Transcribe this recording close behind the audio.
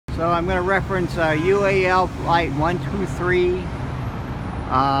So I'm going to reference UAL flight 123.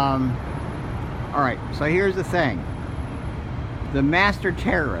 Alright, so here's the thing. The master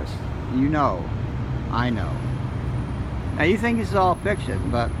terrorist, you know, I know. Now you think this is all fiction,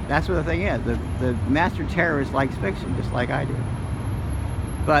 but that's what the thing is. The master terrorist likes fiction, just like I do.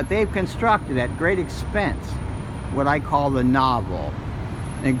 But they've constructed at great expense what I call the novel.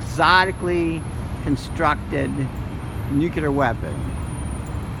 An exotically constructed nuclear weapon.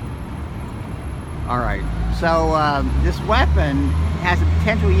 Alright, so this weapon has a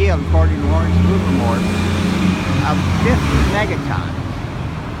potential yield, according to Lawrence Livermore, of 50 megatons.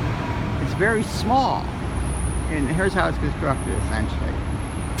 It's very small. And here's how it's constructed, essentially.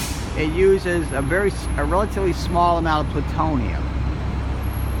 It uses a relatively small amount of plutonium.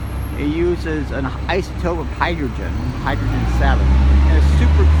 It uses an isotope of hydrogen, hydrogen-7, in a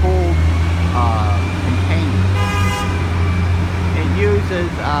super cold container. It uses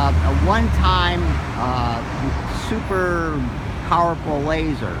a one-time super powerful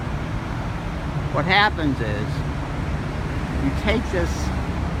laser. What happens is you take this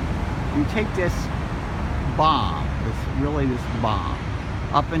bomb, this bomb,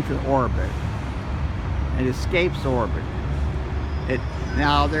 up into orbit. It escapes orbit.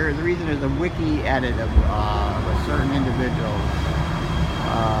 Now the reason there's a wiki edit of a certain individual.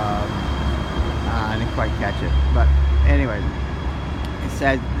 I didn't quite catch it, but anyway, it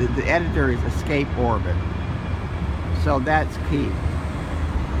said the editor is escape orbit. So that's key.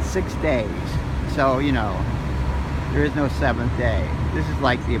 6 days. So, you know, there is no 7th day. This is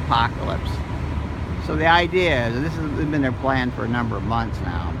like the apocalypse. So the idea is, and this has been their plan for a number of months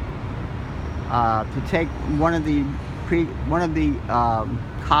now, to take one of the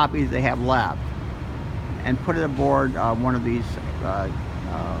copies they have left and put it aboard one of these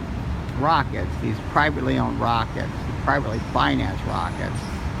rockets, these privately owned rockets, privately financed rockets,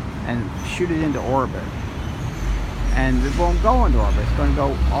 and shoot it into orbit. And it won't go into orbit. It's going to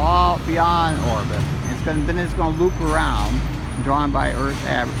go all beyond orbit. Then it's going to loop around, drawn by Earth's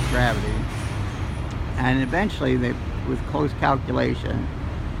gravity. And eventually, with close calculation,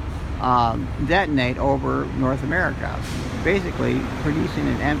 detonate over North America, basically producing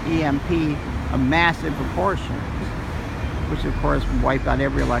an EMP of massive proportions, which of course would wipe out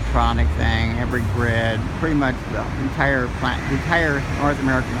every electronic thing, every grid. Pretty much the entire North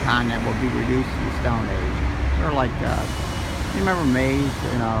American continent will be reduced to the Stone Age. Sort of like, you remember Mays?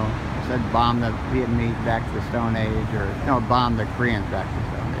 You know, said bomb the Vietnamese back to the Stone Age, or no, bomb the Koreans back to the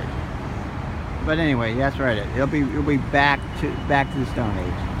Stone Age. But anyway, that's right. It'll be back to the Stone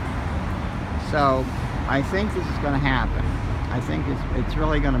Age. So I think this is going to happen. I think it's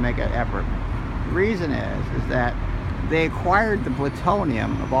really going to make an effort. The reason is that they acquired the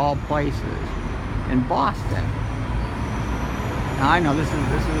plutonium of all places in Boston. Now I know this is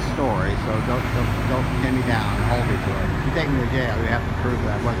a story, so don't pin me down and hold me to it. If you take me to jail, you have to prove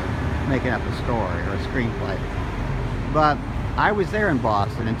that I wasn't making up a story or a screenplay. But I was there in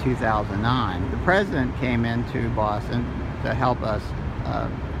Boston in 2009. The president came into Boston to help us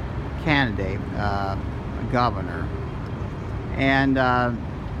candidate governor, and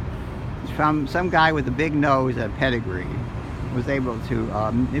from some guy with a big nose and a pedigree was able to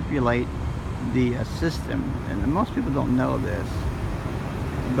manipulate the system. And most people don't know this,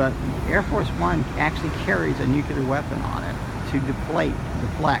 but Air Force One actually carries a nuclear weapon on it to deflect,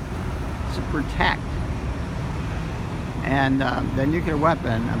 to protect. And the nuclear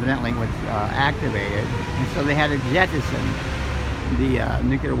weapon evidently was activated, and so they had to jettison the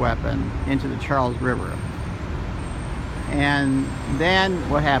nuclear weapon into the Charles River. And then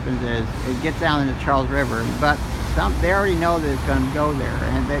what happens is it gets down into the Charles River, but they already know that it's going to go there,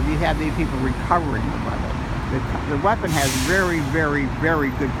 and that you have these people recovering the weapon. The weapon has very, very, very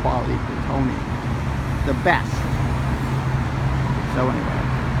good quality plutonium, the best. So anyway,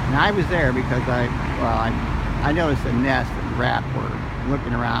 and I was there because I noticed a nest of rats were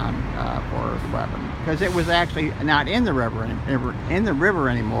looking around for the weapon, because it was actually not in the river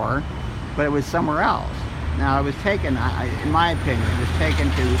anymore, but it was somewhere else. Now it was taken, in my opinion, it was taken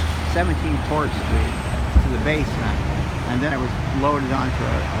to 17 Court Street, to the basement, and then it was loaded onto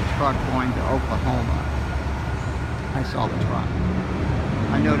a truck going to Oklahoma. I saw the truck.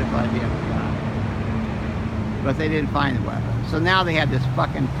 I notified the FBI, but they didn't find the weapon. So now they have this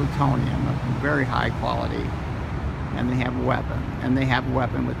fucking plutonium of very high quality, and they have a weapon, and they have a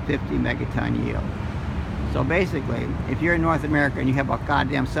weapon with 50 megaton yield. So basically, if you're in North America and you have a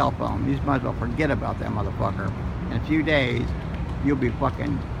goddamn cell phone, you just might as well forget about that motherfucker. In a few days, you'll be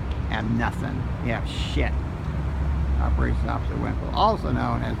fucking have nothing. You have shit. Operation Officer Winkle, also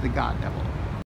known as the God Devil.